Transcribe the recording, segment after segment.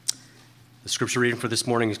The scripture reading for this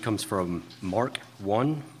morning comes from Mark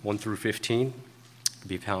 1 through 15. It can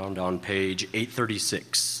be found on page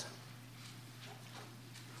 836.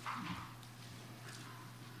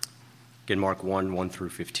 Again, Mark 1 through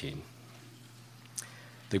 15.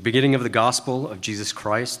 The beginning of the gospel of Jesus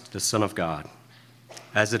Christ, the Son of God,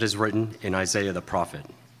 as it is written in Isaiah the prophet.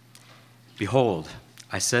 Behold,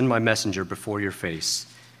 I send my messenger before your face,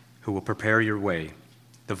 who will prepare your way,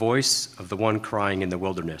 the voice of the one crying in the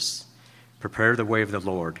wilderness. Prepare the way of the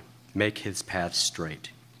Lord, make his path straight.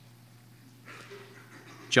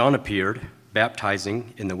 John appeared,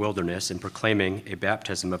 baptizing in the wilderness and proclaiming a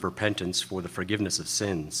baptism of repentance for the forgiveness of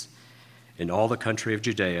sins. And all the country of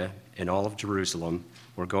Judea and all of Jerusalem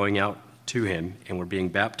were going out to him and were being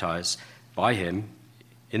baptized by him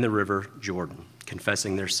in the river Jordan,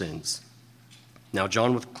 confessing their sins. Now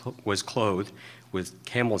John was clothed with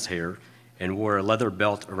camel's hair and wore a leather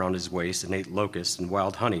belt around his waist and ate locusts and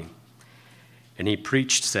wild honey. And he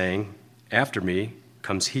preached, saying, After me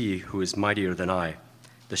comes he who is mightier than I,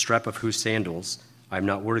 the strap of whose sandals I am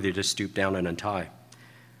not worthy to stoop down and untie.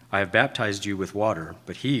 I have baptized you with water,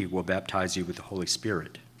 but he will baptize you with the Holy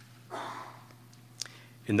Spirit.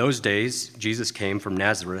 In those days, Jesus came from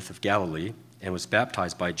Nazareth of Galilee and was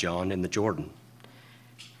baptized by John in the Jordan.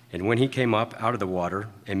 And when he came up out of the water,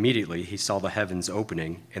 immediately he saw the heavens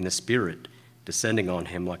opening and the Spirit descending on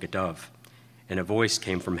him like a dove. And a voice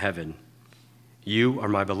came from heaven, You are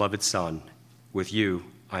my beloved Son, with you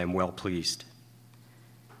I am well pleased.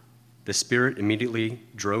 The Spirit immediately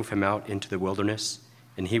drove him out into the wilderness,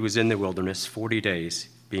 and he was in the wilderness 40 days,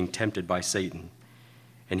 being tempted by Satan.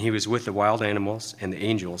 And he was with the wild animals, and the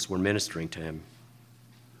angels were ministering to him.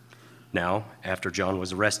 Now, after John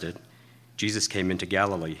was arrested, Jesus came into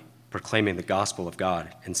Galilee, proclaiming the gospel of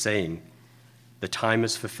God, and saying, The time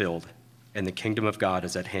is fulfilled, and the kingdom of God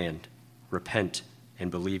is at hand. Repent and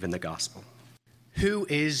believe in the gospel. Who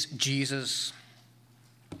is Jesus?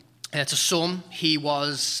 To some, he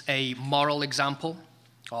was a moral example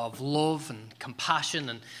of love and compassion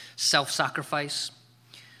and self-sacrifice.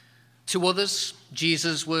 To others,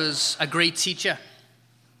 Jesus was a great teacher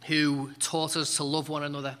who taught us to love one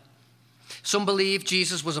another. Some believe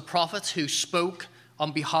Jesus was a prophet who spoke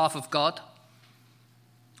on behalf of God.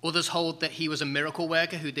 Others hold that he was a miracle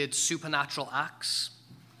worker who did supernatural acts.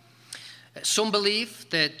 Some believe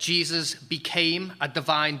that Jesus became a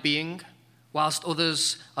divine being, whilst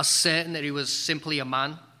others are certain that he was simply a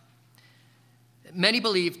man. Many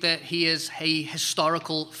believe that he is a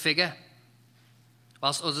historical figure,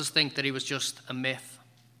 whilst others think that he was just a myth.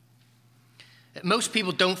 Most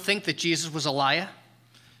people don't think that Jesus was a liar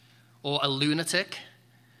or a lunatic,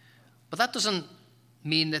 but that doesn't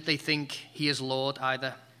mean that they think he is Lord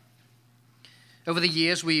either. Over the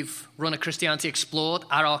years, we've run a Christianity Explored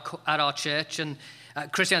at our church, and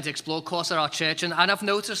Christianity Explored course at our church, and I've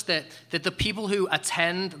noticed that the people who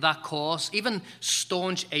attend that course, even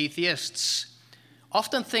staunch atheists,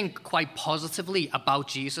 often think quite positively about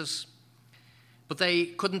Jesus, but they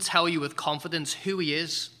couldn't tell you with confidence who he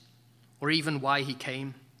is or even why he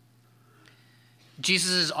came.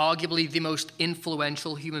 Jesus is arguably the most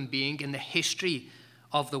influential human being in the history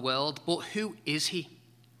of the world, but who is he?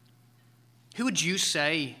 Who would you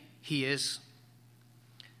say he is?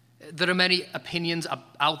 There are many opinions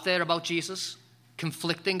out there about Jesus,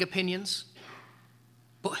 conflicting opinions.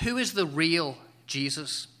 But who is the real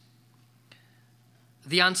Jesus?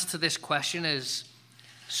 The answer to this question is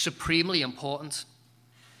supremely important.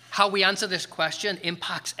 How we answer this question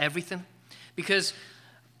impacts everything. Because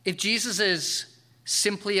if Jesus is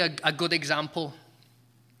simply a good example,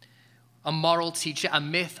 a moral teacher, a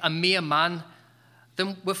myth, a mere man,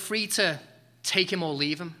 then we're free to take him or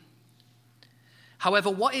leave him.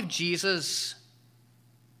 However, what if Jesus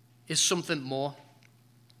is something more?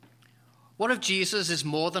 What if Jesus is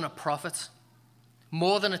more than a prophet,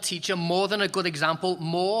 more than a teacher, more than a good example,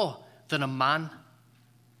 more than a man?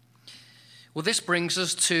 Well, this brings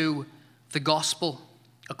us to the gospel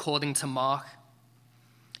according to Mark.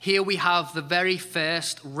 Here we have the very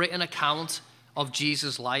first written account of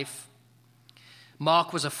Jesus' life.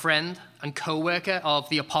 Mark was a friend and co-worker of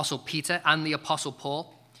the Apostle Peter and the Apostle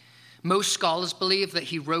Paul. Most scholars believe that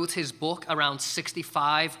he wrote his book around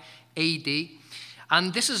 65 AD.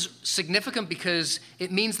 And this is significant because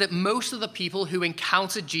it means that most of the people who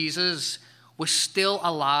encountered Jesus were still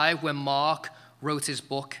alive when Mark wrote his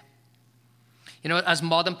book. You know, as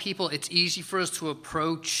modern people, it's easy for us to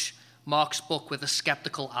approach Mark's book with a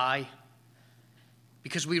skeptical eye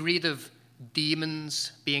because we read of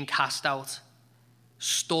demons being cast out,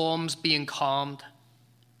 storms being calmed,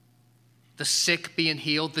 the sick being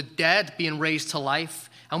healed, the dead being raised to life.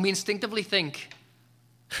 And we instinctively think,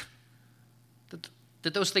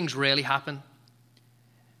 Did those things really happen?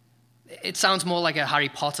 It sounds more like a Harry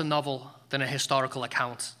Potter novel than a historical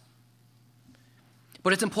account.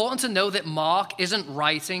 But it's important to know that Mark isn't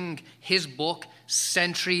writing his book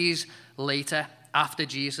centuries later after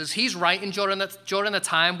Jesus. He's writing during a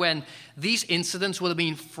time when these incidents would have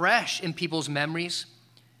been fresh in people's memories.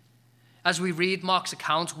 As we read Mark's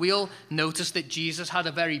account, we'll notice that Jesus had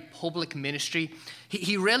a very public ministry.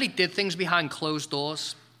 He really did things behind closed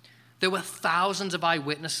doors. There were thousands of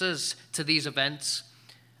eyewitnesses to these events,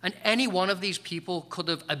 and any one of these people could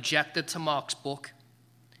have objected to Mark's book.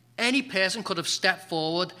 Any person could have stepped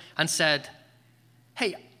forward and said,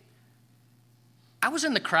 hey, I was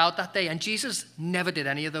in the crowd that day, and Jesus never did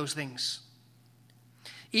any of those things.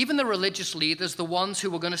 Even the religious leaders, the ones who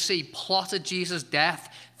were going to see plotted Jesus'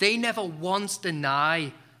 death, they never once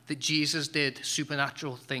deny that Jesus did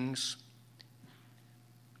supernatural things.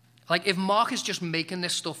 Like, if Mark is just making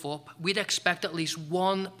this stuff up, we'd expect at least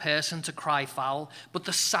one person to cry foul, but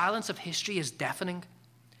the silence of history is deafening.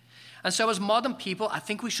 And so as modern people, I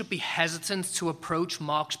think we should be hesitant to approach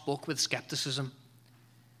Mark's book with skepticism.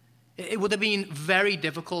 It would have been very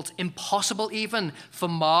difficult, impossible even, for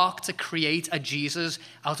Mark to create a Jesus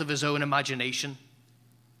out of his own imagination.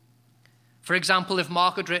 For example, if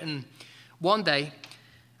Mark had written, one day,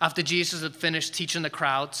 after Jesus had finished teaching the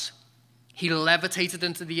crowds, he levitated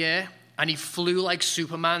into the air and he flew like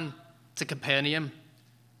Superman to Capernaum.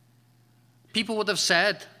 People would have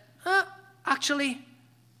said, actually,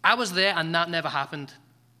 I was there and that never happened.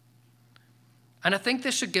 And I think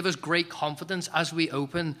this should give us great confidence as we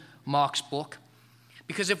open Mark's book.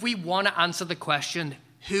 Because if we want to answer the question,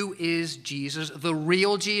 who is Jesus, the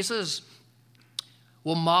real Jesus?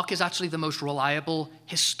 Well, Mark is actually the most reliable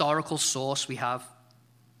historical source we have.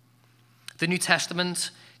 The New Testament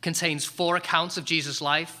contains 4 accounts of Jesus'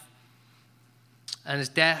 life and his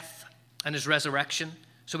death and his resurrection.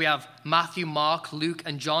 So we have Matthew, Mark, Luke,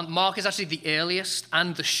 and John. Mark is actually the earliest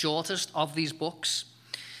and the shortest of these books.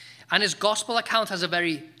 And his gospel account has a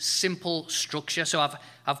very simple structure. So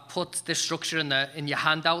I've put this structure in your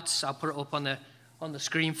handouts. I'll put it up on the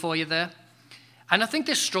screen for you there. And I think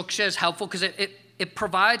this structure is helpful because it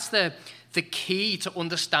provides the key to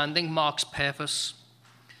understanding Mark's purpose.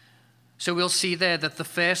 So we'll see there that the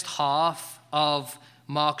first half of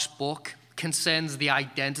Mark's book concerns the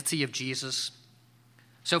identity of Jesus.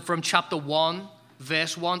 So from chapter 1,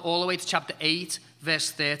 verse 1, all the way to chapter 8,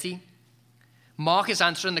 verse 30, Mark is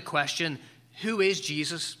answering the question, who is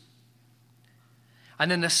Jesus?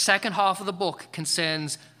 And then the second half of the book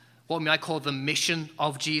concerns what we might call the mission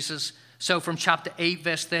of Jesus. So from chapter 8,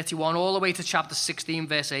 verse 31, all the way to chapter 16,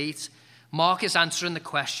 verse 8, Mark is answering the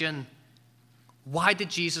question, why did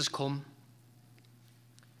Jesus come?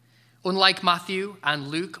 Unlike Matthew and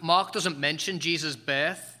Luke, Mark doesn't mention Jesus'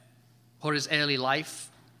 birth or his early life.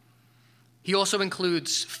 He also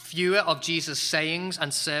includes fewer of Jesus' sayings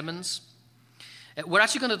and sermons. We're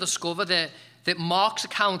actually going to discover that Mark's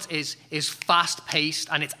account is fast-paced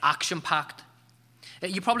and it's action-packed.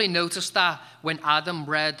 You probably noticed that when Adam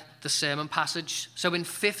read the sermon passage. So in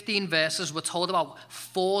 15 verses, we're told about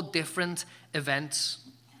 4 different events.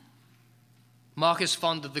 Mark is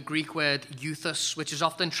fond of the Greek word euthus, which is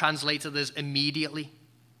often translated as immediately.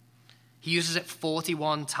 He uses it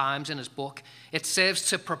 41 times in his book. It serves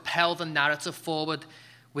to propel the narrative forward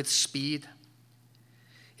with speed.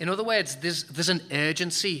 In other words, there's an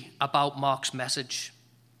urgency about Mark's message.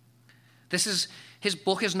 His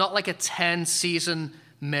book is not like a 10-season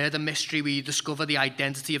murder mystery where you discover the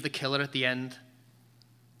identity of the killer at the end.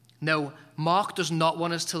 No, Mark does not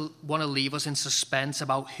want to leave us in suspense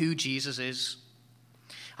about who Jesus is.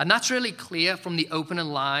 And that's really clear from the opening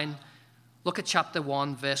line. Look at chapter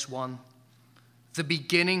 1, verse 1. The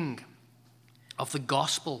beginning of the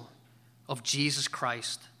gospel of Jesus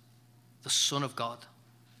Christ, the Son of God.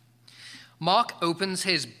 Mark opens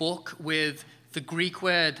his book with the Greek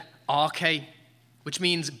word arche, which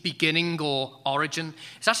means beginning or origin.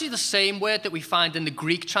 It's actually the same word that we find in the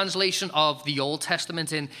Greek translation of the Old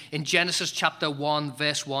Testament in Genesis chapter 1,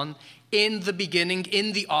 verse 1. In the beginning,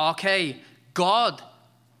 in the arche, God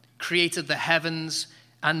created the heavens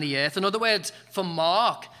and the earth. In other words, for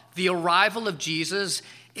Mark, the arrival of Jesus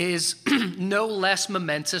is no less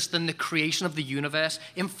momentous than the creation of the universe.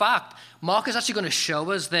 In fact, Mark is actually going to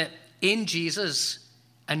show us that in Jesus,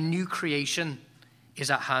 a new creation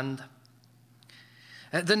is at hand.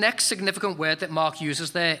 The next significant word that Mark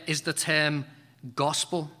uses there is the term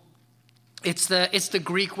gospel. It's the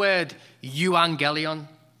Greek word euangelion.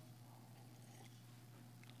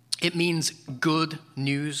 It means good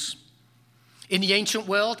news. In the ancient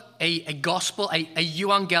world, a gospel, a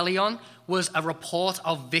euangelion, was a report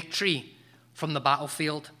of victory from the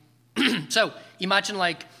battlefield. So imagine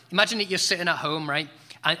that you're sitting at home, right?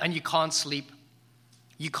 And you can't sleep.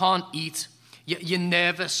 You can't eat. You're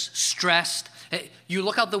nervous, stressed. You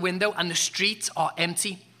look out the window and the streets are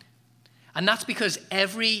empty. And that's because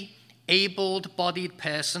every able-bodied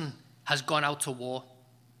person has gone out to war.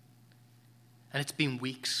 And it's been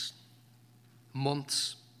weeks,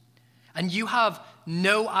 months. And you have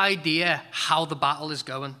no idea how the battle is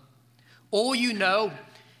going. All you know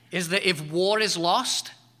is that if war is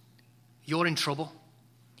lost, you're in trouble.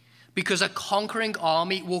 Because a conquering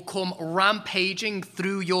army will come rampaging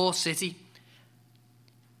through your city.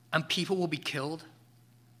 And people will be killed,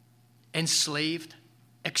 enslaved,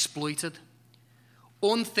 exploited.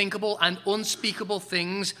 Unthinkable and unspeakable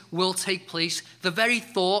things will take place. The very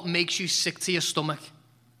thought makes you sick to your stomach.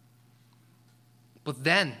 But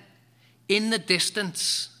then, in the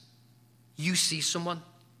distance, you see someone.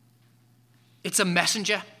 It's a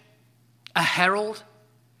messenger, a herald,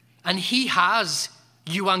 and he has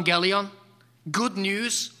euangelion, good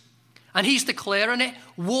news, and he's declaring it.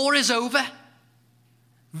 War is over.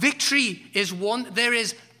 Victory is won. There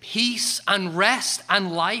is peace and rest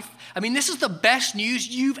and life. I mean, this is the best news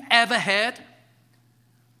you've ever heard.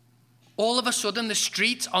 All of a sudden, the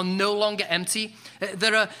streets are no longer empty.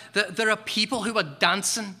 There are people who are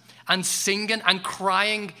dancing and singing and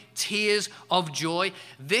crying tears of joy.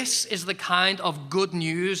 This is the kind of good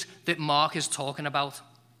news that Mark is talking about.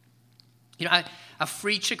 You know, a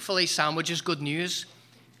free Chick-fil-A sandwich is good news,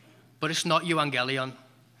 but it's not euangelion.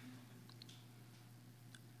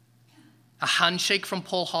 A handshake from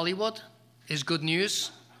Paul Hollywood is good news,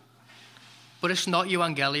 but it's not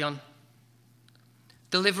euangelion.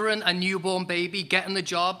 Delivering a newborn baby, getting the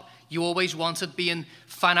job you always wanted, being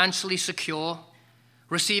financially secure,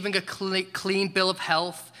 receiving a clean bill of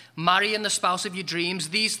health, marrying the spouse of your dreams,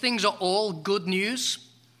 these things are all good news,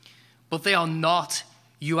 but they are not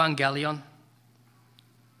euangelion.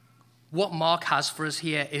 What Mark has for us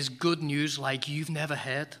here is good news like you've never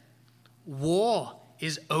heard. War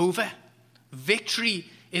is over. Victory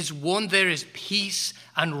is won. There is peace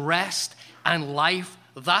and rest and life.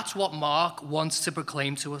 That's what Mark wants to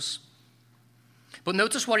proclaim to us. But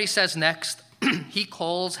notice what he says next. He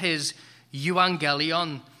calls his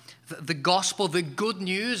euangelion the gospel, the good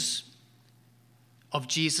news of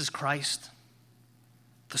Jesus Christ,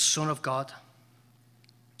 the Son of God.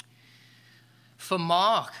 For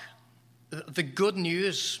Mark, the good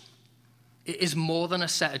news is more than a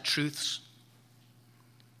set of truths.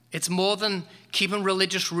 It's more than keeping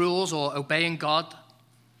religious rules or obeying God.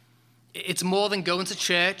 It's more than going to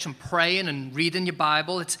church and praying and reading your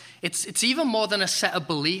Bible. It's even more than a set of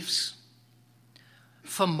beliefs.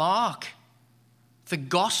 For Mark, the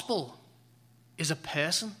gospel is a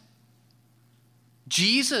person.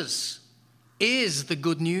 Jesus is the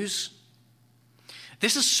good news.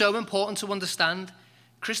 This is so important to understand.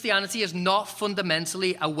 Christianity is not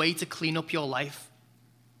fundamentally a way to clean up your life.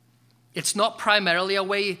 It's not primarily a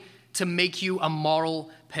way to make you a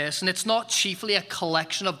moral person. It's not chiefly a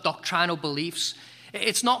collection of doctrinal beliefs.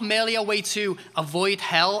 It's not merely a way to avoid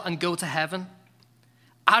hell and go to heaven.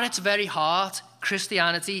 At its very heart,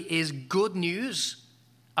 Christianity is good news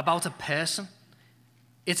about a person.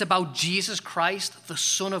 It's about Jesus Christ, the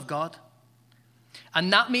Son of God.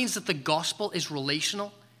 And that means that the gospel is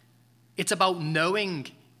relational. It's about knowing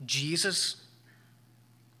Jesus.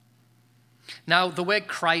 Now, the word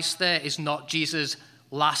Christ there is not Jesus'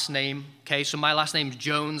 last name. Okay, so my last name is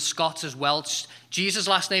Jones, Scott's is Welch. Jesus'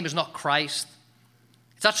 last name is not Christ.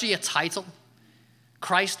 It's actually a title.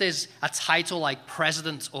 Christ is a title like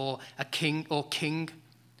president or a king or king.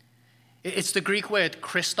 It's the Greek word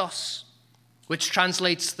Christos, which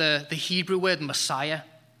translates the Hebrew word Messiah.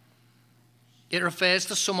 It refers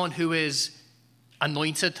to someone who is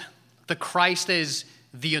anointed. The Christ is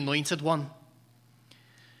the anointed one.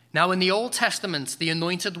 Now, in the Old Testament, the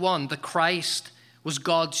anointed one, the Christ, was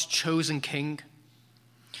God's chosen king.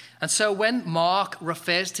 And so when Mark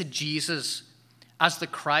refers to Jesus as the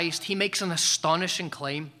Christ, he makes an astonishing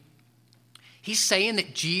claim. He's saying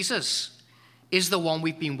that Jesus is the one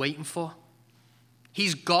we've been waiting for.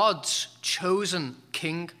 He's God's chosen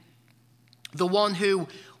king, the one who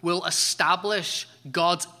will establish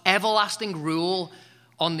God's everlasting rule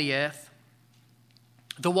on the earth,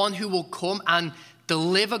 the one who will come and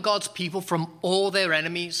deliver God's people from all their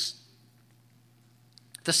enemies.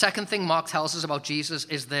 The second thing Mark tells us about Jesus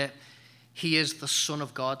is that he is the Son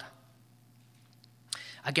of God.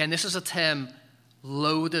 Again, this is a term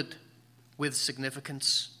loaded with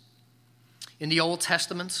significance. In the Old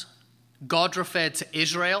Testament, God referred to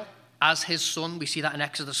Israel as his son. We see that in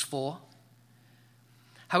Exodus 4.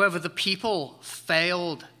 However, the people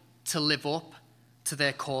failed to live up to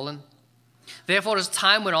their calling. Therefore, as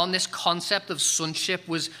time went on, this concept of sonship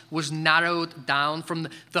was narrowed down from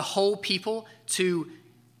the whole people to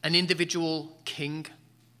an individual king.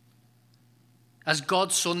 As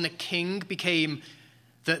God's son, the king became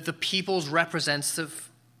the people's representative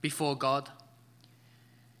before God.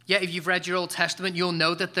 Yet, if you've read your Old Testament, you'll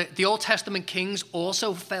know that the Old Testament kings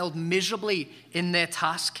also failed miserably in their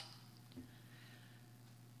task.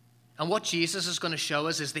 And what Jesus is going to show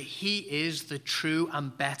us is that he is the true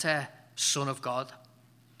and better Son of God.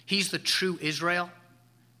 He's the true Israel,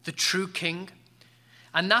 the true king.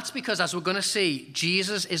 And that's because, as we're going to see,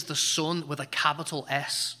 Jesus is the Son with a capital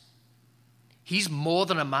S. He's more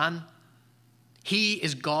than a man. He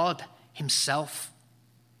is God himself.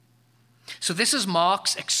 So this is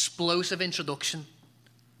Mark's explosive introduction.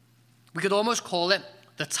 We could almost call it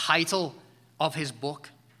the title of his book,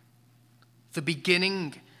 the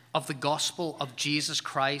beginning of the gospel of Jesus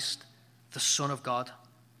Christ, the Son of God.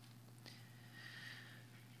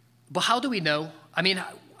 But how do we know? I mean,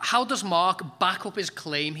 how does Mark back up his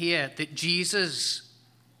claim here that Jesus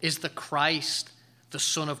is the Christ, the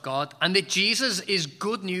Son of God, and that Jesus is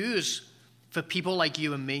good news for people like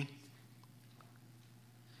you and me?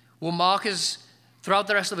 Well, Mark is, throughout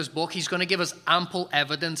the rest of his book, he's going to give us ample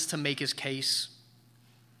evidence to make his case.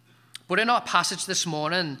 But in our passage this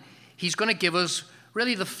morning, he's going to give us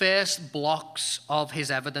really the first blocks of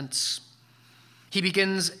his evidence. He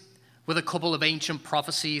begins with a couple of ancient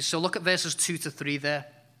prophecies. So look at verses 2 to 3 there.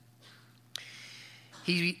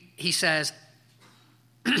 He says,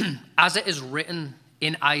 as it is written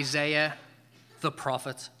in Isaiah the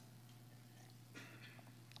prophet.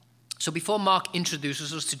 So before Mark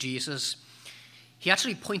introduces us to Jesus, he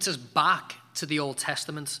actually points us back to the Old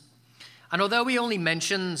Testament. And although he only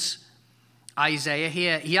mentions Isaiah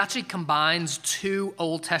here, he actually combines two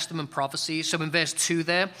Old Testament prophecies. So in verse 2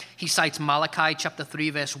 there, he cites Malachi chapter 3,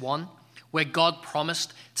 verse 1, where God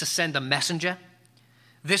promised to send a messenger.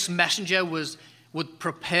 This messenger would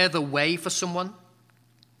prepare the way for someone.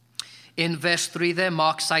 In verse 3 there,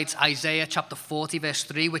 Mark cites Isaiah chapter 40, verse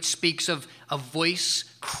 3, which speaks of a voice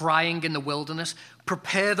crying in the wilderness,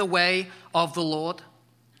 prepare the way of the Lord,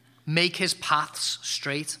 make his paths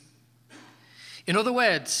straight. In other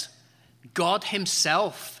words, God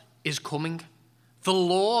himself is coming. The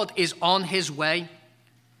Lord is on his way.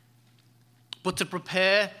 But to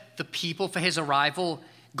prepare the people for his arrival,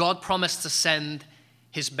 God promised to send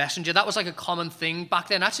his messenger. That was like a common thing back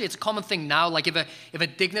then. Actually, it's a common thing now. Like if a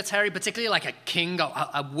dignitary, particularly like a king,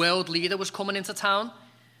 a world leader was coming into town,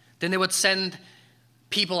 then they would send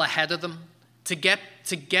people ahead of them to get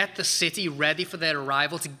the city ready for their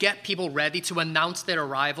arrival, to get people ready to announce their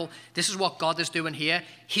arrival. This is what God is doing here.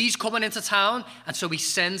 He's coming into town, and so he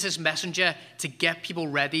sends his messenger to get people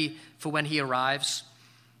ready for when he arrives.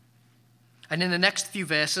 And in the next few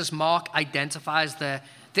verses, Mark identifies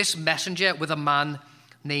this messenger with a man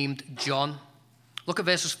named John. Look at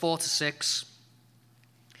verses 4 to 6.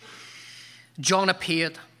 John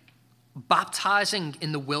appeared, baptizing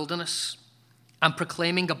in the wilderness and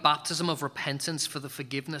proclaiming a baptism of repentance for the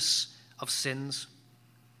forgiveness of sins.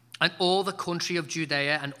 And all the country of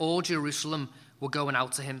Judea and all Jerusalem were going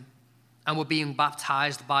out to him and were being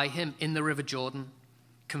baptized by him in the river Jordan,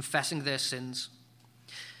 confessing their sins.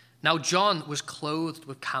 Now John was clothed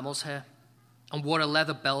with camel's hair and wore a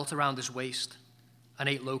leather belt around his waist and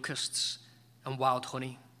ate locusts and wild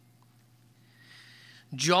honey.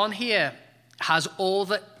 John here has all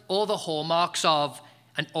the hallmarks of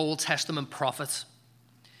an Old Testament prophet.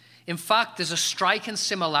 In fact, there's a striking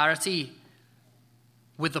similarity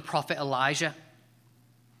with the prophet Elijah.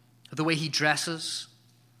 The way he dresses,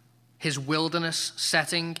 his wilderness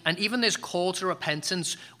setting, and even his call to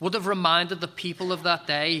repentance would have reminded the people of that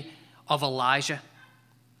day of Elijah.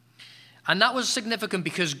 And that was significant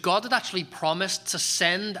because God had actually promised to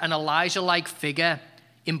send an Elijah-like figure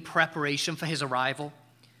in preparation for his arrival.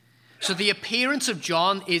 So the appearance of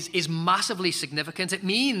John is massively significant. It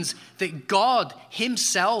means that God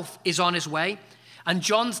himself is on his way, and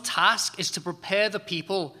John's task is to prepare the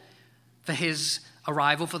people for his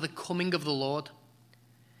arrival, for the coming of the Lord.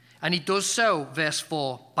 And he does so, verse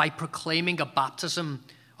 4, by proclaiming a baptism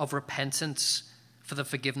of repentance for the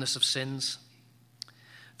forgiveness of sins.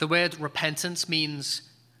 The word repentance means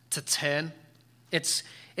to turn. It's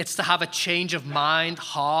to have a change of mind,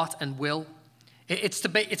 heart, and will. It's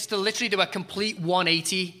to literally do a complete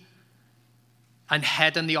 180 and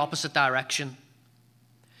head in the opposite direction.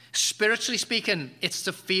 Spiritually speaking, it's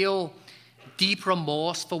to feel deep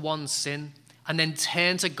remorse for one's sin and then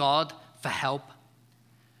turn to God for help.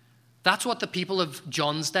 That's what the people of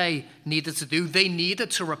John's day needed to do. They needed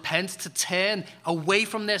to repent, to turn away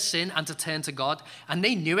from their sin and to turn to God. And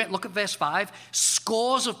they knew it. Look at verse 5.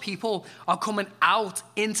 Scores of people are coming out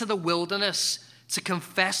into the wilderness to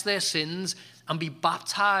confess their sins and be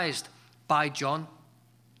baptized by John.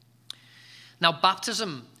 Now,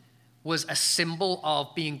 baptism was a symbol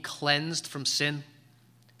of being cleansed from sin.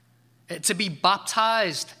 To be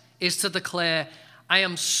baptized is to declare, I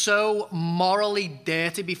am so morally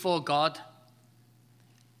dirty before God,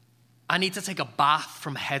 I need to take a bath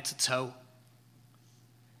from head to toe.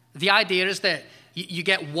 The idea is that you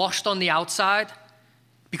get washed on the outside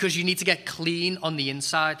because you need to get clean on the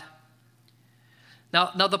inside.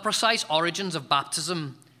 Now, the precise origins of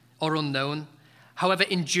baptism are unknown. However,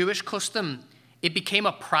 in Jewish custom, it became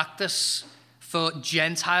a practice for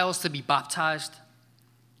Gentiles to be baptized.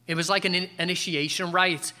 It was like an initiation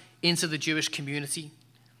rite into the Jewish community.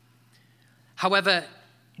 However,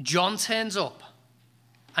 John turns up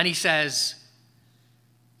and he says,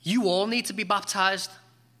 you all need to be baptized,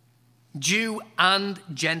 Jew and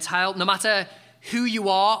Gentile, no matter who you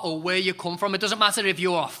are or where you come from. It doesn't matter if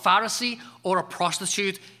you're a Pharisee or a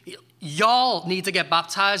prostitute. Y'all need to get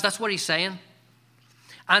baptized. That's what he's saying.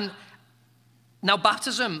 And now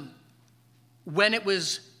baptism, when it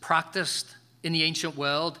was practiced in the ancient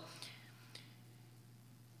world,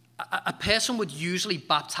 a person would usually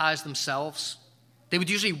baptize themselves. They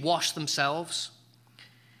would usually wash themselves.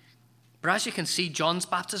 But as you can see, John's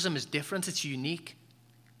baptism is different. It's unique.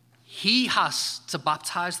 He has to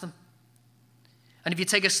baptize them. And if you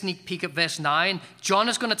take a sneak peek at verse 9, John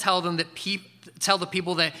is going to tell them that tell the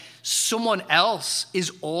people that someone else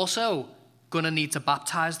is also going to need to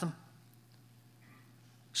baptize them.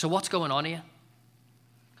 So what's going on here?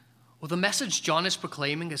 Well, the message John is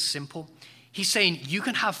proclaiming is simple. He's saying you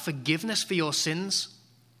can have forgiveness for your sins,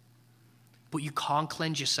 but you can't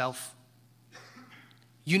cleanse yourself.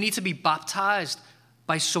 You need to be baptized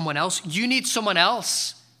by someone else. You need someone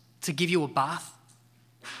else to give you a bath.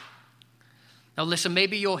 Now listen,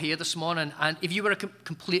 maybe you're here this morning, and if you were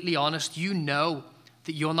completely honest, you know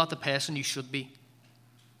that you're not the person you should be.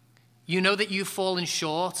 You know that you've fallen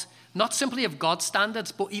short, not simply of God's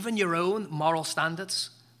standards, but even your own moral standards.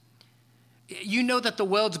 You know that the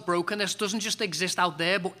world's brokenness doesn't just exist out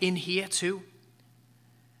there, but in here too.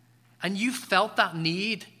 And you felt that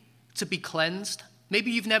need to be cleansed.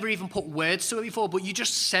 Maybe you've never even put words to it before, but you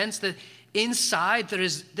just sense that inside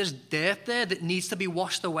there's dirt there that needs to be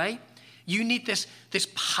washed away. You need this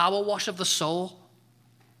power wash of the soul.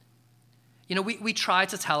 You know, we try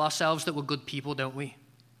to tell ourselves that we're good people, don't we?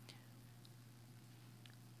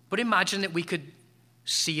 But imagine that we could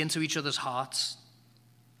see into each other's hearts.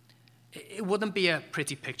 It wouldn't be a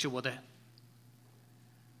pretty picture, would it?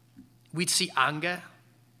 We'd see anger,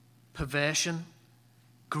 perversion,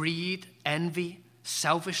 greed, envy,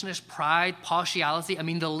 selfishness, pride, partiality. I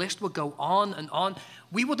mean, the list would go on and on.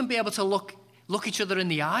 We wouldn't be able to look each other in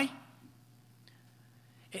the eye.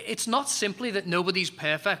 It's not simply that nobody's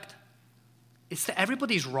perfect. It's that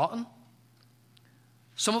everybody's rotten.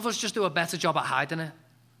 Some of us just do a better job at hiding it.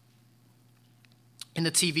 In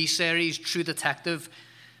the TV series True Detective,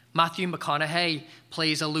 Matthew McConaughey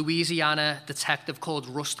plays a Louisiana detective called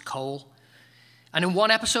Rust Cole. And in one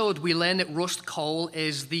episode, we learn that Rust Cole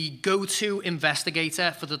is the go-to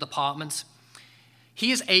investigator for the department.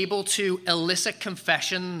 He is able to elicit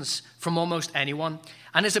confessions from almost anyone,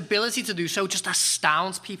 and his ability to do so just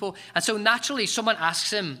astounds people. And so naturally, someone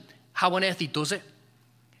asks him how on earth he does it.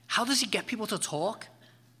 How does he get people to talk?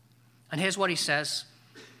 And here's what he says.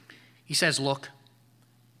 He says, look,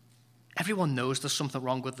 everyone knows there's something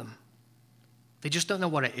wrong with them. They just don't know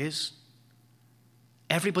what it is.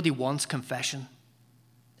 Everybody wants confession.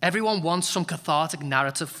 Everyone wants some cathartic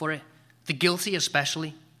narrative for it, the guilty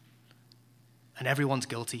especially. And everyone's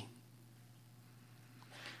guilty.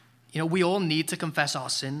 You know, we all need to confess our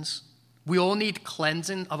sins. We all need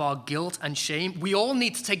cleansing of our guilt and shame. We all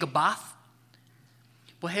need to take a bath.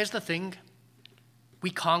 But here's the thing. We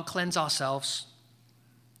can't cleanse ourselves.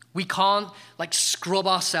 We can't, scrub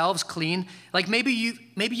ourselves clean. Maybe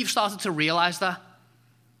you've started to realize that.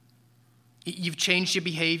 You've changed your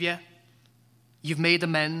behavior. You've made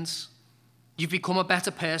amends. You've become a better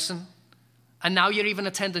person. And now you're even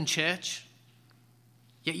attending church.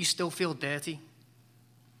 Yet you still feel dirty.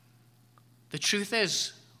 The truth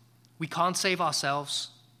is, we can't save ourselves.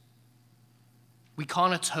 We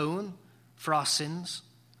can't atone for our sins.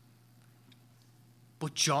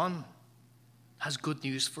 But John has good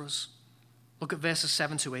news for us. Look at verses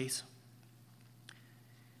 7-8.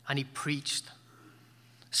 And he preached,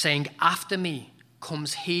 saying, after me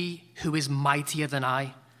comes he who is mightier than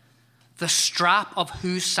I, the strap of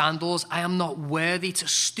whose sandals I am not worthy to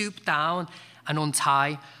stoop down and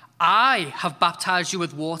untie. I have baptized you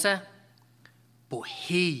with water, but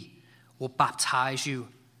he will baptize you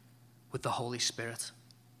with the Holy Spirit.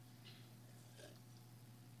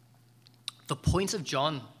 The point of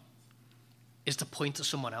John is to point to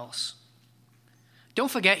someone else.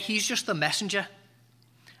 Don't forget, he's just the messenger.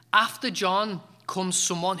 After John comes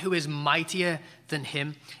someone who is mightier than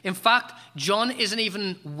him. In fact, John isn't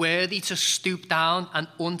even worthy to stoop down and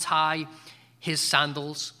untie his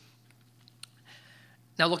sandals.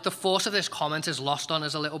 Now, look, the force of this comment is lost on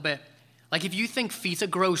us a little bit. Like, if you think feet are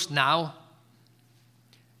gross now,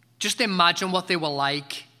 just imagine what they were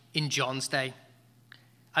like in John's day.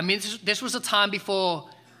 I mean, this was a time before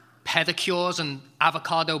pedicures and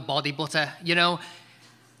avocado body butter, you know.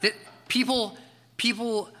 People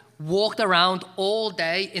walked around all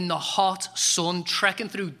day in the hot sun, trekking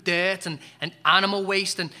through dirt and animal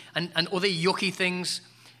waste and other yucky things.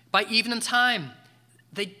 By evening time,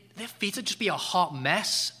 their feet would just be a hot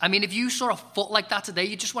mess. I mean, if you saw a foot like that today,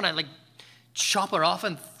 you just want to chop her off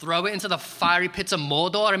and throw it into the fiery pits of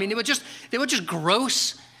Mordor. I mean, they were just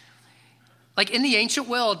gross. Like, in the ancient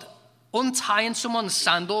world, untying someone's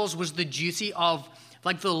sandals was the duty of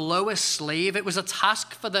the lowest slave. It was a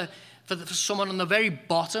task for someone on the very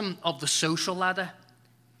bottom of the social ladder.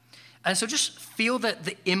 And so just feel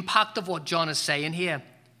the impact of what John is saying here.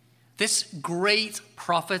 This great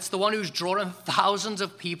prophet, the one who's drawing thousands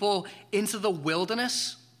of people into the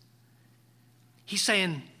wilderness, he's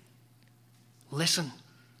saying, listen,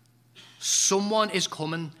 someone is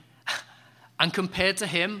coming, and compared to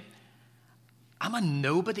him, I'm a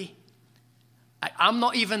nobody. I'm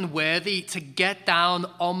not even worthy to get down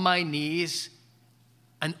on my knees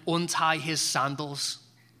and untie his sandals.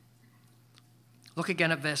 Look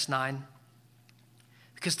again at verse 9.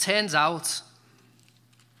 Because turns out,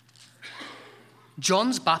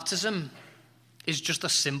 John's baptism is just a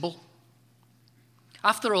symbol.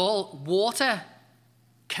 After all, water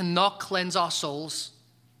cannot cleanse our souls.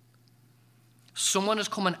 Someone is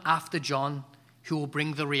coming after John who will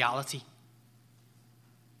bring the reality.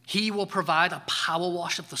 He will provide a power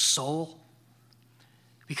wash of the soul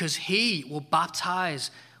because he will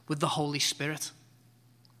baptize with the Holy Spirit.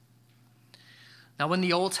 Now, in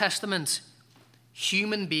the Old Testament,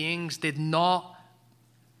 human beings did not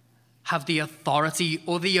have the authority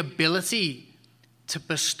or the ability to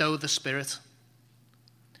bestow the Spirit.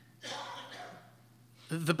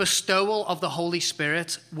 The bestowal of the Holy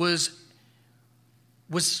Spirit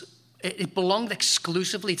it belonged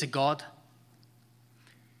exclusively to God.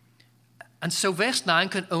 And so verse 9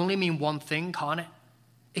 can only mean one thing, can't it?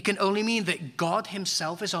 It can only mean that God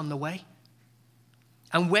himself is on the way.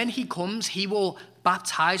 And when he comes, he will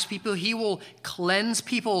baptize people. He will cleanse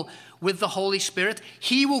people with the Holy Spirit.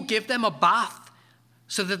 He will give them a bath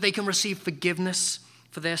so that they can receive forgiveness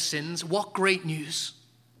for their sins. What great news.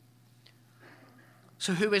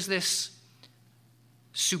 So who is this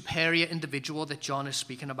superior individual that John is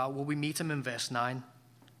speaking about? Well, we meet him in verse 9.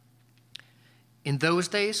 In those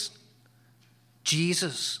days,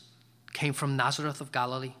 Jesus came from Nazareth of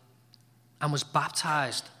Galilee and was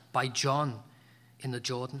baptized by John in the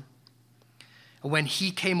Jordan. And when he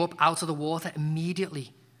came up out of the water,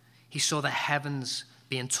 immediately he saw the heavens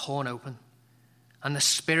being torn open and the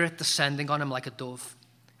Spirit descending on him like a dove.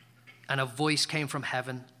 And a voice came from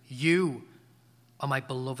heaven, "You are my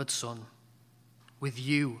beloved Son. With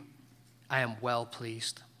you I am well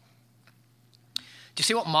pleased." Do you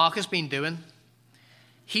see what Mark has been doing?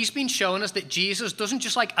 He's been showing us that Jesus doesn't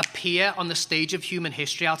just appear on the stage of human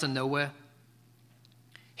history out of nowhere.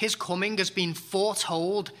 His coming has been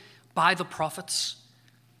foretold by the prophets.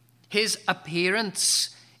 His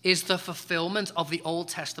appearance is the fulfillment of the Old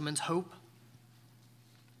Testament hope.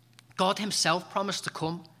 God himself promised to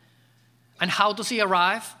come. And how does he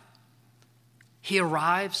arrive? He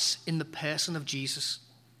arrives in the person of Jesus.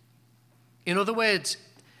 In other words,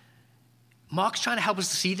 Mark's trying to help us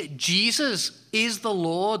to see that Jesus is the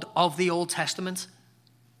Lord of the Old Testament.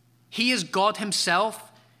 He is God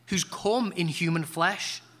himself who's come in human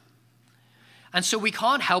flesh. And so we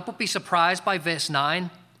can't help but be surprised by verse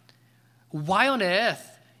 9. Why on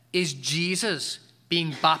earth is Jesus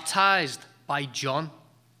being baptized by John?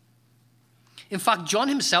 In fact, John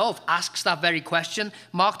himself asks that very question.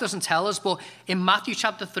 Mark doesn't tell us, but in Matthew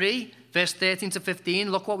chapter 3, verse 13 to 15,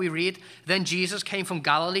 look what we read. Then Jesus came from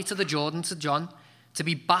Galilee to the Jordan to John to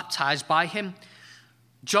be baptized by him.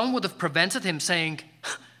 John would have prevented him, saying,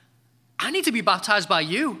 "I need to be baptized by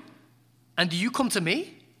you, and do you come to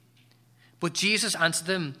me?" But Jesus answered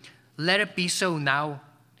him, "Let it be so now,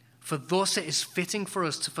 for thus it is fitting for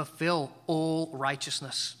us to fulfill all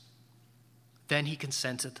righteousness." Then he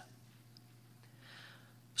consented.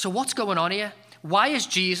 So what's going on here? Why is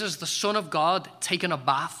Jesus, the Son of God, taking a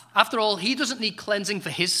bath? After all, he doesn't need cleansing for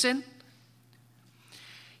his sin.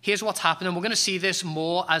 Here's what's happening. We're going to see this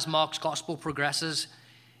more as Mark's gospel progresses.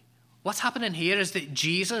 What's happening here is that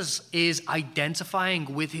Jesus is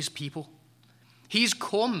identifying with his people. He's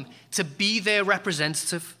come to be their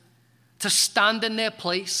representative, to stand in their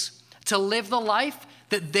place, to live the life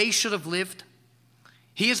that they should have lived.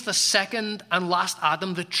 He is the second and last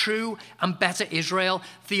Adam, the true and better Israel,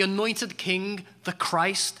 the anointed king, the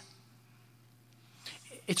Christ.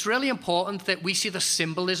 It's really important that we see the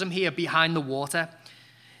symbolism here behind the water.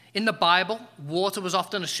 In the Bible, water was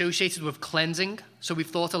often associated with cleansing, so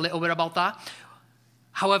we've thought a little bit about that.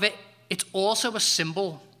 However, it's also a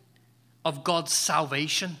symbol of God's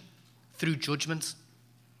salvation through judgment.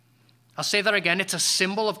 I'll say that again. It's a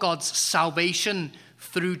symbol of God's salvation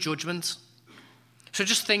through judgment. So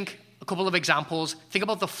just think a couple of examples. Think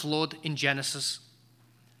about the flood in Genesis.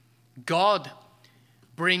 God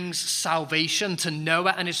brings salvation to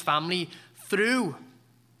Noah and his family through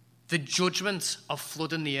the judgment of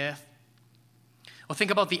flooding the earth. Or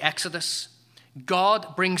think about the Exodus.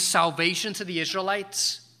 God brings salvation to the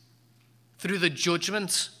Israelites through the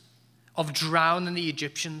judgment of drowning the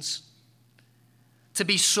Egyptians. To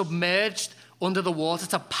be submerged under the water,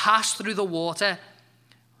 to pass through the water,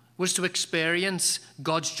 was to experience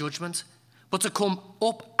God's judgment. But to come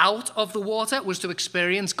up out of the water was to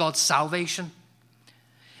experience God's salvation.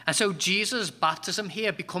 And so Jesus' baptism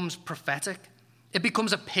here becomes prophetic. It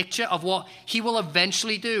becomes a picture of what he will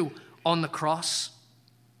eventually do on the cross.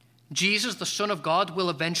 Jesus, the Son of God, will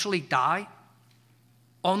eventually die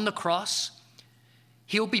on the cross.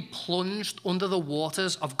 He'll be plunged under the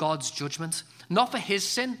waters of God's judgment, not for his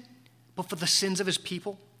sin, but for the sins of his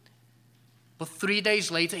people. But 3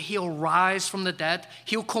 days later, he'll rise from the dead.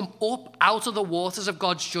 He'll come up out of the waters of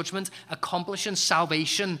God's judgment, accomplishing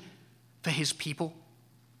salvation for his people.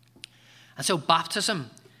 And so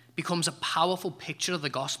baptism becomes a powerful picture of the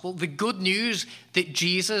gospel, the good news that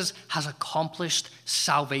Jesus has accomplished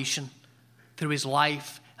salvation through his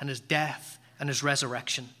life and his death and his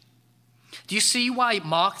resurrection. Do you see why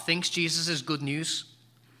Mark thinks Jesus is good news?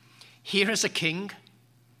 Here is a king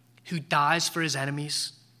who dies for his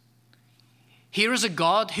enemies. Here is a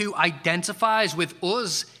God who identifies with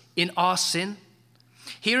us in our sin.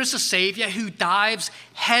 Here is a Savior who dives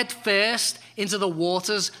headfirst into the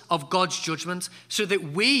waters of God's judgment so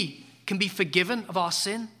that we can be forgiven of our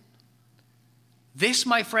sin. This,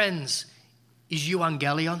 my friends, is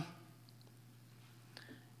euangelion.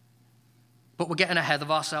 But we're getting ahead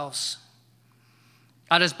of ourselves.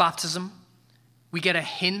 At his baptism, we get a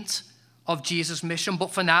hint of Jesus' mission.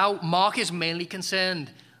 But for now, Mark is mainly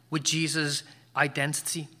concerned with Jesus'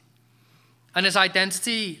 identity. And his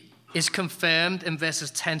identity is confirmed in verses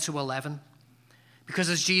 10 to 11. Because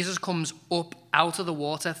as Jesus comes up out of the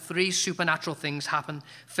water, three supernatural things happen.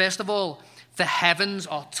 First of all, the heavens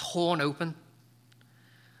are torn open.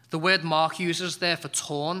 The word Mark uses there for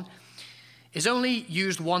torn is only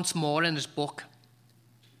used once more in his book.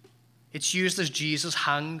 It's used as Jesus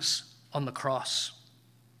hangs on the cross.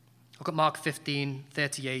 Look at Mark 15,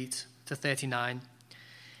 38 to 39.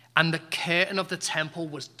 And the curtain of the temple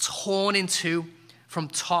was torn in two from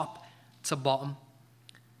top to bottom.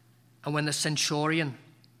 And when the centurion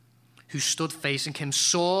who stood facing him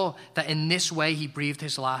saw that in this way he breathed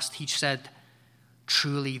his last, he said,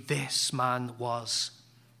 "Truly this man was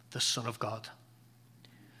the Son of God."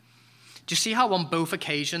 Do you see how on both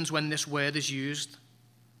occasions when this word is used,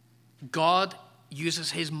 God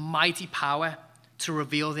uses his mighty power to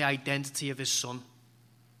reveal the identity of his Son?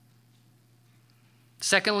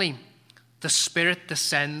 Secondly, the Spirit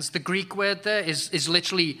descends. The Greek word there is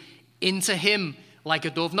literally into him like a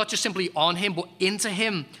dove, not just simply on him, but into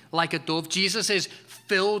him like a dove. Jesus is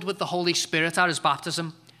filled with the Holy Spirit at his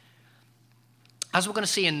baptism. As we're going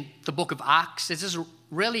to see in the book of Acts, this is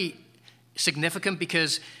really significant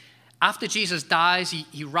because after Jesus dies,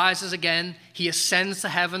 he rises again, he ascends to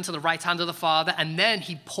heaven to the right hand of the Father, and then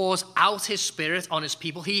he pours out his Spirit on his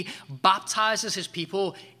people. He baptizes his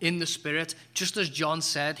people in the Spirit, just as John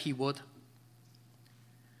said he would.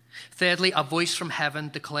 Thirdly, a voice from heaven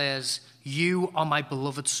declares, "You are my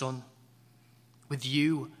beloved Son. With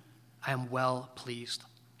you I am well pleased."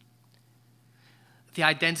 The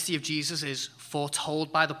identity of Jesus is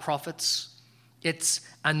foretold by the prophets. It's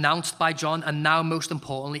announced by John, and now, most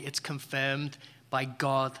importantly, it's confirmed by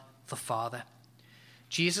God the Father.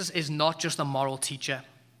 Jesus is not just a moral teacher,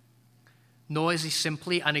 nor is he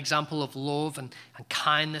simply an example of love and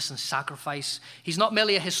kindness and sacrifice. He's not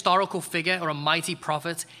merely a historical figure or a mighty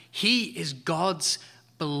prophet. He is God's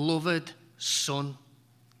beloved Son,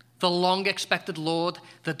 the long-expected Lord,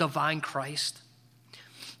 the divine Christ.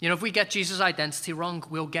 You know, if we get Jesus' identity wrong,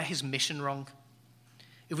 we'll get his mission wrong.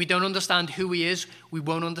 If we don't understand who he is, we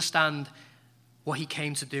won't understand what he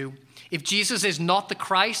came to do. If Jesus is not the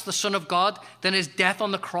Christ, the Son of God, then his death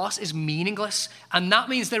on the cross is meaningless. And that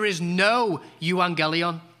means there is no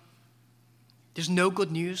euangelion. There's no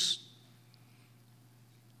good news.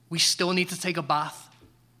 We still need to take a bath.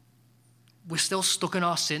 We're still stuck in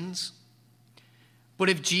our sins. But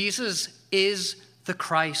if Jesus is the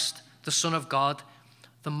Christ, the Son of God,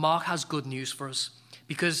 then Mark has good news for us.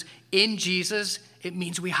 Because in Jesus, it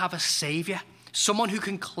means we have a Savior, someone who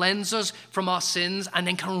can cleanse us from our sins and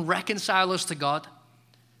then can reconcile us to God.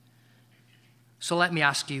 So let me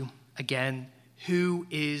ask you again, who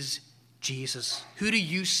is Jesus? Who do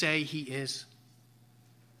you say he is?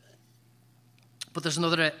 But there's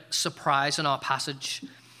another surprise in our passage.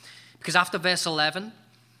 Because after verse 11,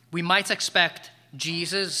 we might expect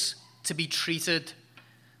Jesus to be treated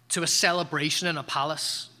to a celebration in a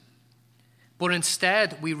palace. But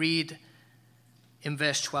instead, we read in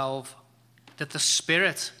verse 12 that the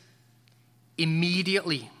Spirit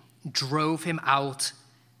immediately drove him out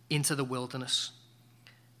into the wilderness.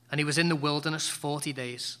 And he was in the wilderness 40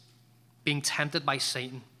 days, being tempted by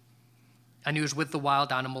Satan. And he was with the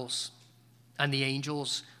wild animals, and the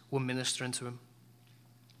angels were ministering to him.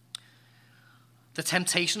 The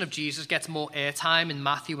temptation of Jesus gets more airtime in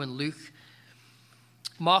Matthew and Luke.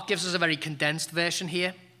 Mark gives us a very condensed version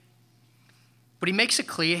here. But he makes it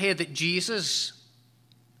clear here that Jesus,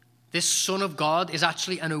 this Son of God, is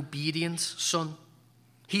actually an obedient son.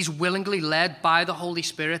 He's willingly led by the Holy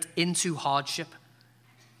Spirit into hardship.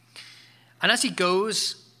 And as he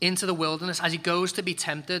goes into the wilderness, as he goes to be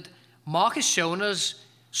tempted, Mark is showing us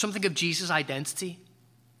something of Jesus' identity.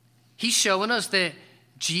 He's showing us that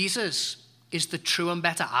Jesus is the true and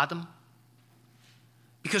better Adam.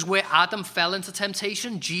 Because where Adam fell into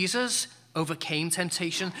temptation, Jesus overcame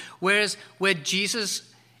temptation. Whereas where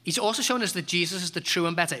Jesus, he's also shown us that Jesus is the true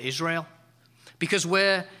and better Israel. Because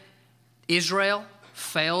where Israel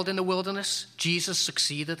failed in the wilderness, Jesus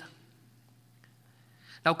succeeded.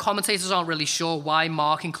 Now, commentators aren't really sure why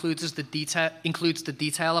Mark includes the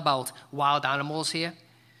detail about wild animals here.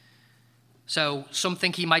 So some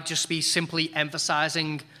think he might just be simply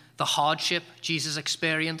emphasizing the hardship Jesus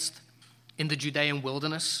experienced in the Judean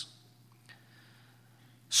wilderness.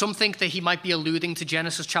 Some think that he might be alluding to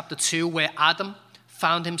Genesis chapter 2, where Adam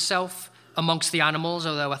found himself amongst the animals,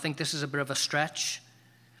 although I think this is a bit of a stretch.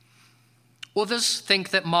 Others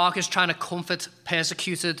think that Mark is trying to comfort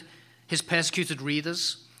his persecuted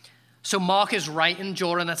readers. So Mark is writing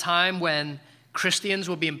during a time when Christians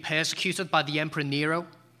were being persecuted by the Emperor Nero.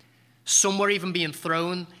 Some were even being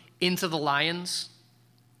thrown into the lions.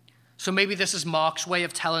 So maybe this is Mark's way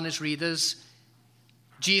of telling his readers,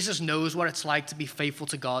 Jesus knows what it's like to be faithful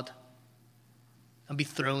to God and be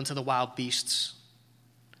thrown to the wild beasts.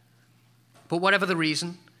 But whatever the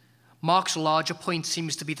reason, Mark's larger point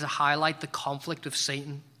seems to be to highlight the conflict with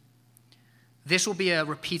Satan. This will be a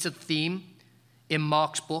repeated theme in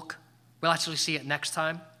Mark's book. We'll actually see it next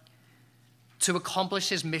time. To accomplish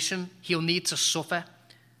his mission, he'll need to suffer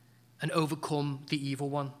and overcome the evil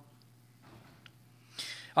one.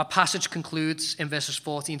 Our passage concludes in verses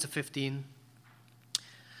 14 to 15.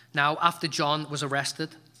 Now, after John was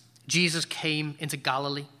arrested, Jesus came into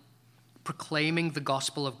Galilee, proclaiming the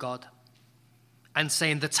gospel of God and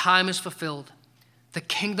saying, "The time is fulfilled. The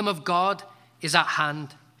kingdom of God is at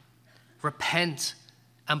hand. Repent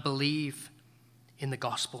and believe in the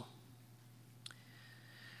gospel."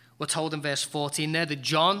 We're told in verse 14 there that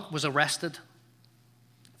John was arrested.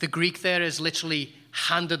 The Greek there is literally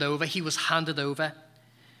handed over. He was handed over.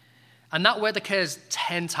 And that word occurs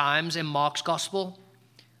 10 times in Mark's gospel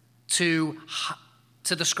to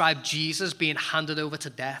describe Jesus being handed over to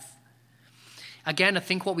death. Again, I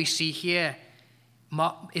think what we see here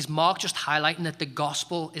is Mark just highlighting that the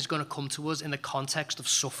gospel is going to come to us in the context of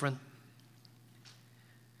suffering.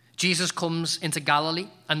 Jesus comes into Galilee,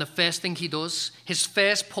 and the first thing he does, his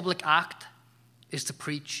first public act, is to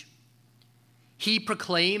preach. He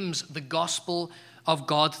proclaims the gospel of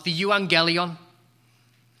God, the euangelion.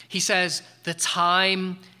 He says, the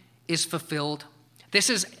time is fulfilled. This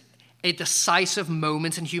is a decisive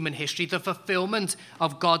moment in human history, the fulfillment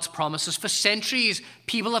of God's promises. For centuries,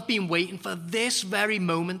 people have been waiting for this very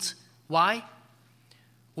moment. Why?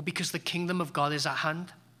 Well, because the kingdom of God is at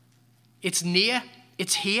hand. It's near.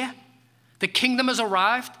 It's here. The kingdom has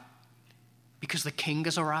arrived because the king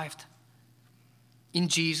has arrived. In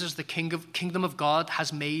Jesus, the kingdom of God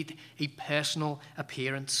has made a personal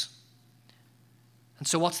appearance. And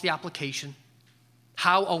so what's the application?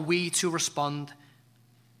 How are we to respond?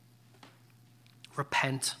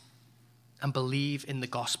 Repent and believe in the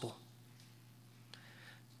gospel.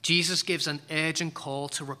 Jesus gives an urgent call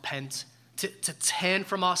to repent, to turn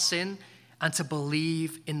from our sin and to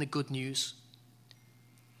believe in the good news.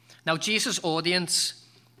 Now, Jesus' audience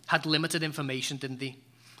had limited information, didn't they?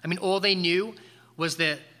 I mean, all they knew was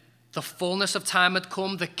that the fullness of time had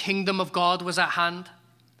come, the kingdom of God was at hand,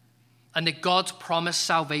 and that God's promised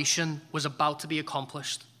salvation was about to be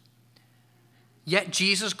accomplished. Yet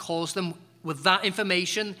Jesus calls them with that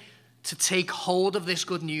information to take hold of this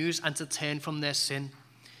good news and to turn from their sin.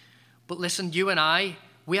 But listen, you and I,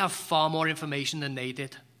 we have far more information than they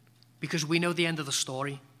did because we know the end of the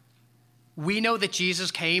story. We know that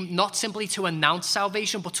Jesus came not simply to announce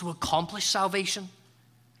salvation, but to accomplish salvation.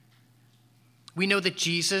 We know that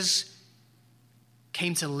Jesus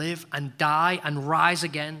came to live and die and rise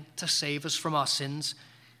again to save us from our sins.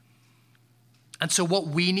 And so what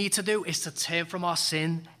we need to do is to turn from our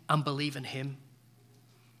sin and believe in him.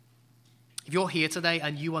 If you're here today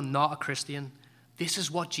and you are not a Christian, this is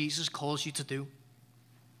what Jesus calls you to do.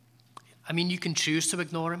 I mean, you can choose to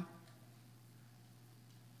ignore him.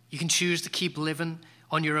 You can choose to keep living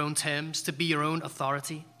on your own terms, to be your own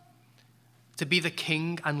authority, to be the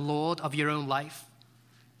king and Lord of your own life.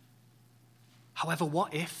 However,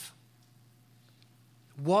 what if?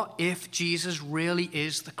 What if Jesus really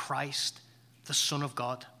is the Christ, the Son of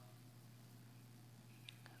God?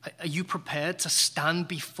 Are you prepared to stand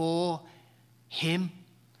before him,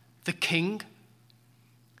 the King,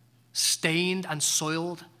 stained and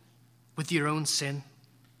soiled with your own sin?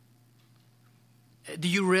 Do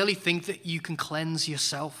you really think that you can cleanse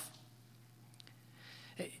yourself?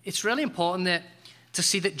 It's really important to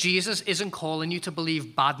see that Jesus isn't calling you to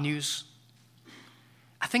believe bad news.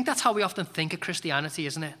 I think that's how we often think of Christianity,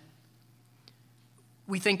 isn't it?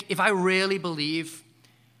 We think, if I really believe,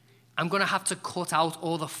 I'm going to have to cut out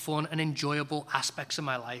all the fun and enjoyable aspects of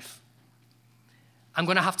my life. I'm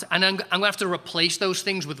going to have to replace those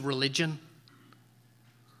things with religion.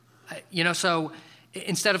 So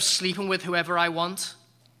instead of sleeping with whoever I want,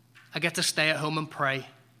 I get to stay at home and pray.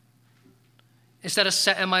 Instead of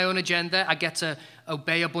setting my own agenda, I get to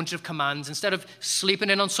obey a bunch of commands. Instead of sleeping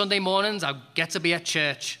in on Sunday mornings, I get to be at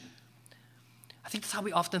church. I think that's how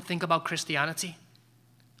we often think about Christianity.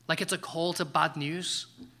 Like it's a call to bad news.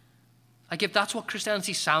 Like if that's what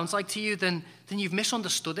Christianity sounds like to you, then you've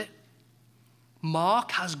misunderstood it.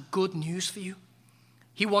 Mark has good news for you.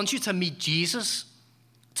 He wants you to meet Jesus,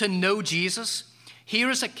 to know Jesus. Here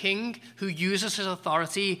is a king who uses his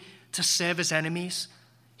authority to serve his enemies.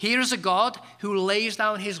 Here is a God who lays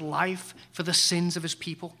down his life for the sins of his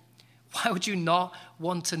people. Why would you not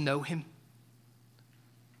want to know him?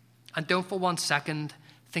 And don't for 1 second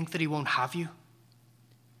think that he won't have you.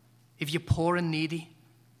 If you're poor and needy,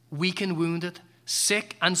 weak and wounded,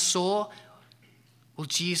 sick and sore, well,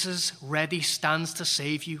 Jesus ready stands to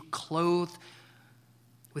save you, clothed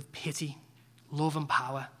with pity, love, and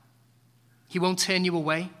power. He won't turn you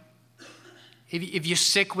away. If you're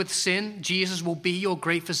sick with sin, Jesus will be your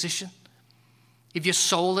great physician. If your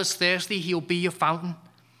soul is thirsty, he'll be your fountain.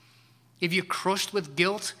 If you're crushed with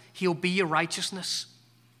guilt, he'll be your righteousness.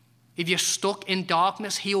 If you're stuck in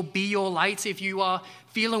darkness, he'll be your light. If you are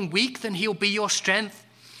feeling weak, then he'll be your strength.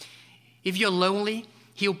 If you're lonely,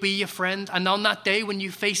 he'll be your friend. And on that day when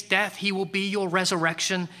you face death, he will be your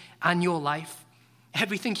resurrection and your life.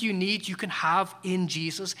 Everything you need, you can have in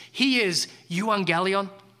Jesus. He is euangelion.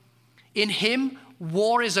 In him,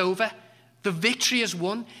 war is over. The victory is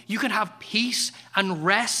won. You can have peace and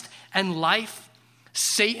rest and life.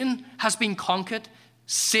 Satan has been conquered.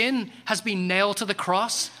 Sin has been nailed to the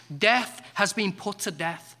cross. Death has been put to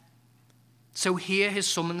death. So hear his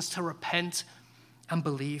summons to repent and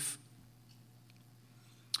believe.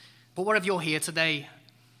 But what if you're here today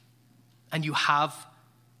and you have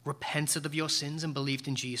repented of your sins and believed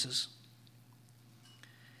in Jesus?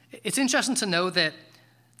 It's interesting to know that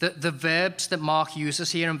the verbs that Mark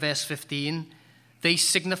uses here in verse 15, they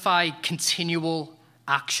signify continual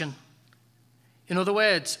action. In other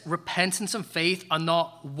words, repentance and faith are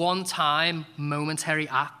not one-time, momentary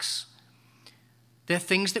acts. They're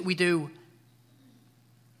things that we do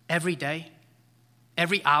every day,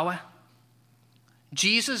 every hour.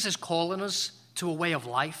 Jesus is calling us to a way of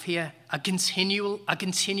life here, a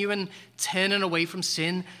continuing turning away from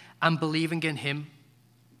sin and believing in him.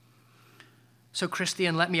 So,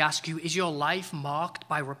 Christian, let me ask you, is your life marked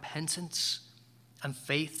by repentance and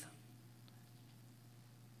faith?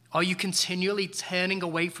 Are you continually turning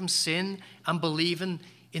away from sin and believing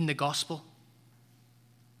in the gospel?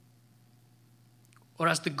 Or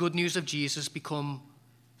has the good news of Jesus become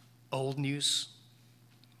old news?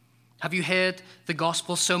 Have you heard the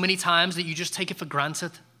gospel so many times that you just take it for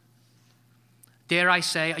granted? Dare I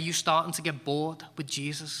say, are you starting to get bored with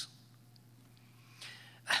Jesus?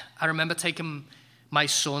 I remember taking my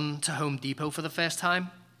son to Home Depot for the first time.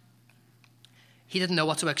 He didn't know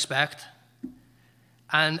what to expect.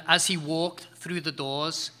 And as he walked through the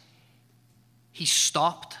doors, he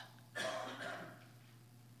stopped,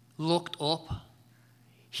 looked up,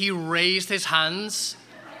 he raised his hands,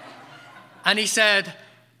 and he said,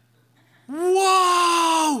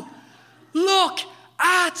 "Whoa! Look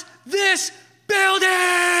at this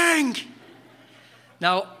building!"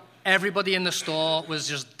 Now, everybody in the store was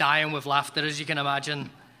just dying with laughter, as you can imagine.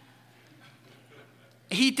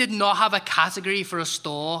 He did not have a category for a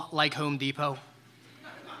store like Home Depot.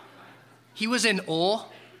 He was in awe.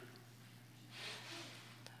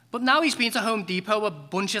 But now he's been to Home Depot a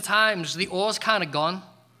bunch of times. The awe's kind of gone.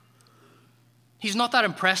 He's not that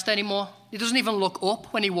impressed anymore. He doesn't even look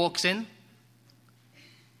up when he walks in.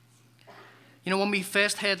 You know, when we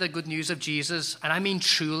first heard the good news of Jesus, and I mean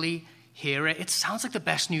truly hear it, it sounds like the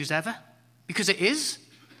best news ever, because it is.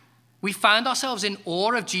 We find ourselves in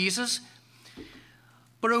awe of Jesus,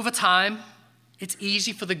 but over time, it's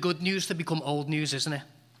easy for the good news to become old news, isn't it?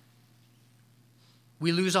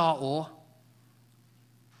 We lose our awe.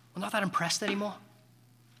 We're not that impressed anymore.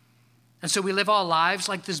 And so we live our lives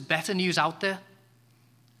like there's better news out there.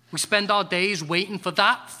 We spend our days waiting for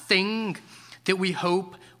that thing that we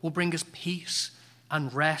hope will bring us peace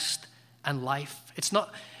and rest and life.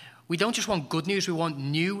 We don't just want good news, we want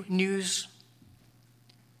new news.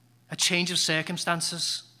 A change of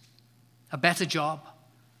circumstances, a better job,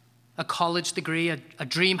 a college degree, a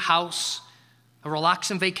dream house, a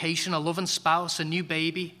relaxing vacation, a loving spouse, a new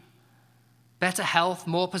baby, better health,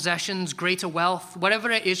 more possessions, greater wealth, whatever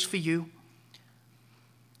it is for you.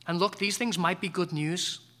 And look, these things might be good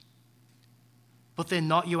news, but they're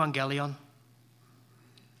not evangelion.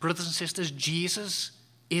 Brothers and sisters, Jesus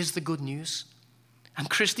is the good news. And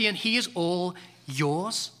Christian, he is all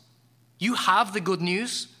yours. You have the good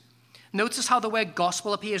news. Notice how the word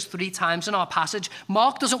gospel appears 3 times in our passage.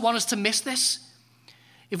 Mark doesn't want us to miss this.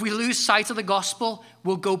 If we lose sight of the gospel,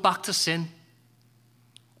 we'll go back to sin.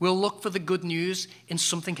 We'll look for the good news in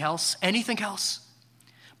something else, anything else.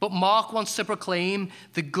 But Mark wants to proclaim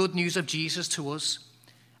the good news of Jesus to us.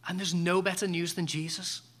 And there's no better news than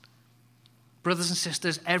Jesus. Brothers and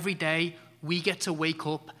sisters, every day we get to wake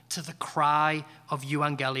up to the cry of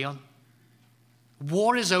evangelion.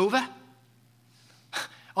 War is over.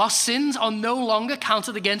 Our sins are no longer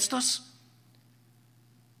counted against us.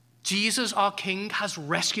 Jesus, our King, has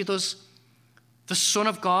rescued us. The Son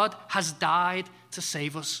of God has died to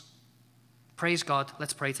save us. Praise God.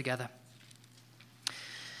 Let's pray together.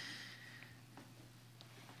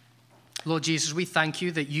 Lord Jesus, we thank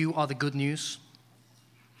you that you are the good news,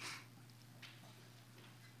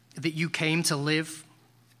 that you came to live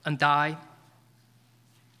and die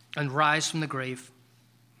and rise from the grave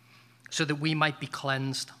so that we might be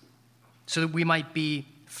cleansed, so that we might be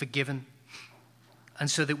forgiven,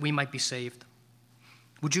 and so that we might be saved.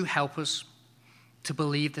 Would you help us to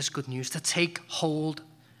believe this good news, to take hold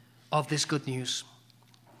of this good news,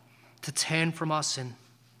 to turn from our sin?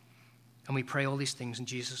 And we pray all these things in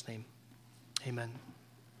Jesus' name. Amen.